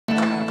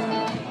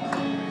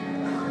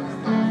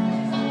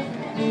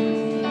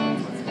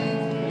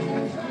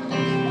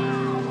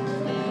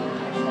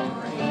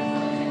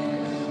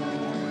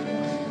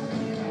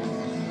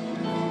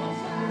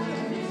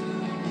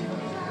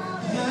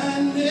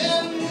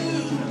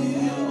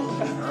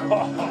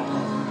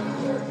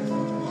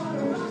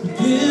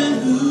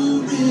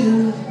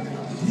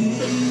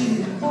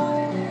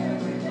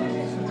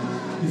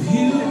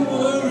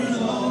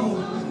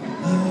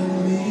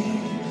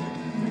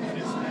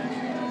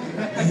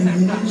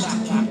manage to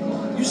keep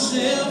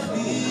yourself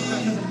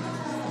in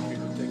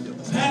a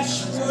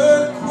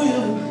patchwork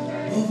quilt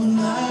of a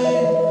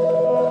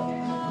life,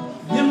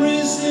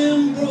 memories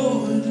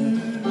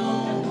embroidered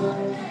on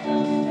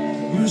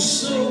your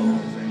soul.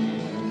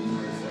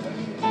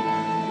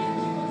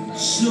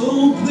 So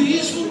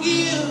please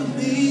forgive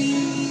me,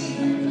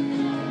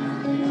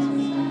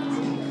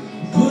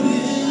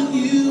 putting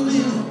you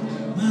in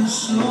my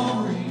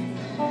soul.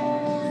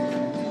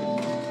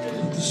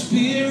 With the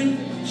spirit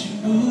she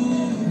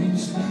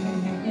moves me.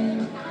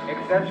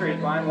 Accessories,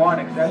 line one,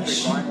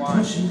 accessories, line one.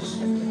 Pushes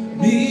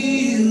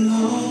me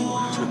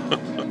along.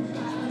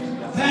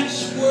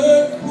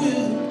 Patchwork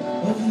quilt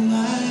of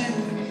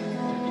life,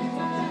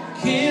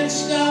 can't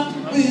stop the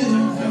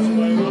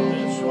river.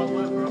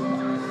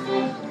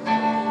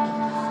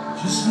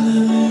 Just let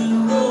it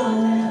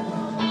roll.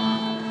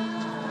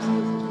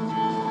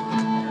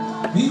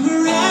 We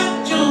were at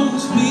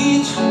Jones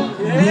Beach,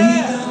 we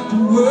got the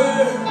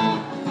word,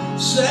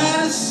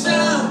 saddest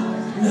sound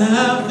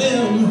I've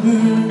ever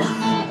heard.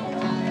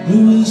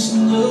 Bluest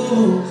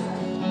note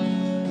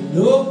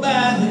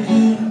nobody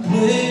could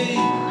play.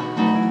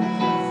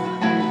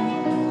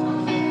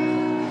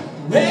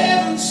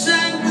 Reverend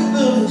sang with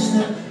us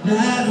that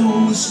night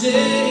on the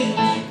stage.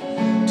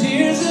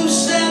 Tears of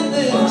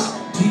sadness,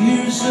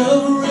 tears of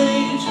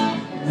rage.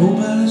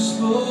 Nobody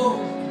spoke,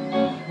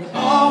 we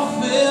all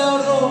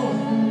felt old.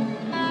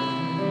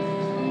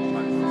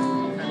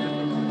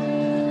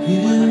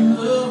 Giving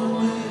love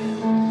away.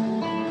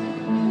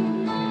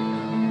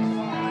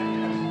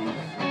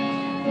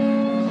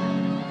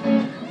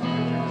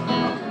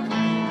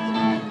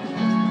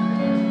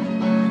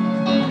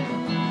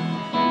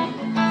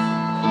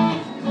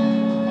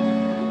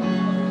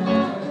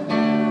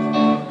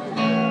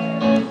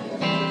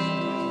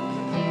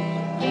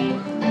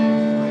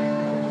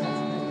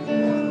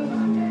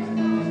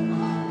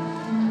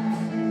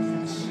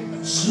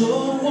 So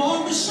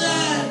walk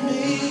beside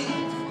me,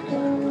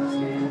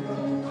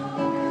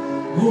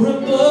 or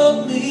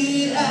above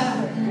me, I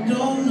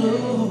don't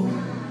know.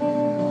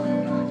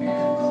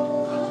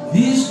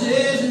 These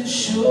days it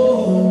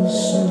sure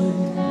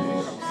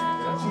seems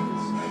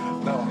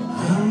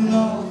I'm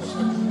lost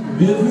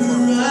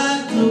wherever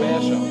I go.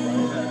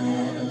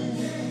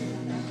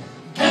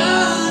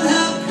 God,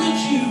 how could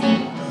you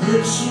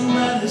hurt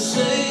somebody?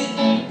 Say,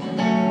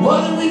 what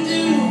do we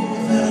do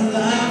with our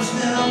lives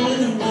now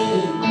anyway?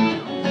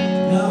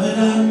 Now that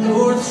our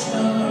North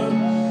Star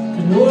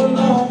can no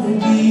longer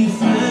be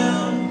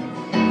found,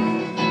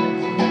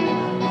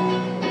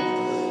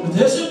 but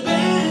there's a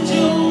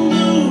banjo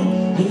moon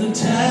in the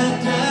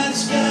tight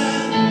sky.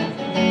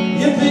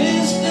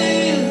 Hippies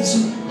dance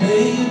and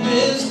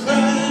babies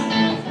cry.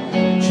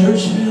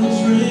 Church bells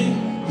ring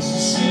as a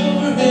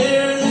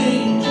silver-haired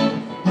angel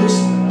looks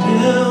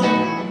down,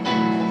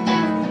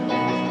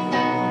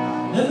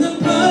 and the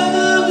blood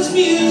of his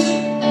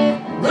music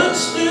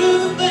runs through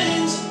the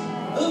veins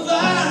of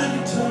our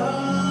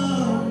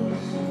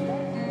guitars.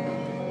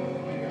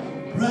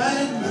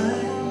 Bright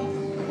light,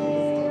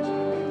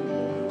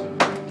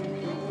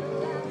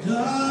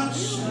 dark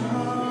stars.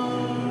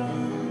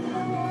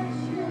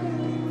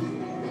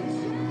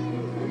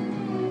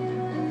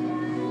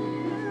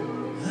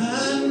 I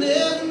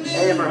never knew.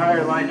 AM or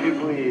higher, line two,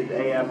 please.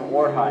 AM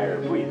or higher,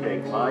 please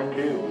take line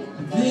two.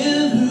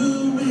 Then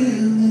who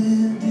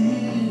really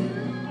did?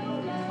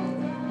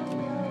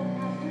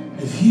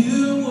 If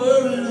you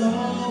were at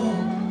all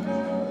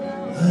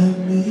like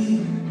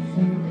me,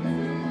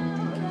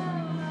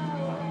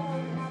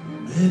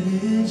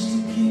 managed to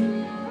keep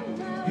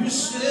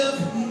yourself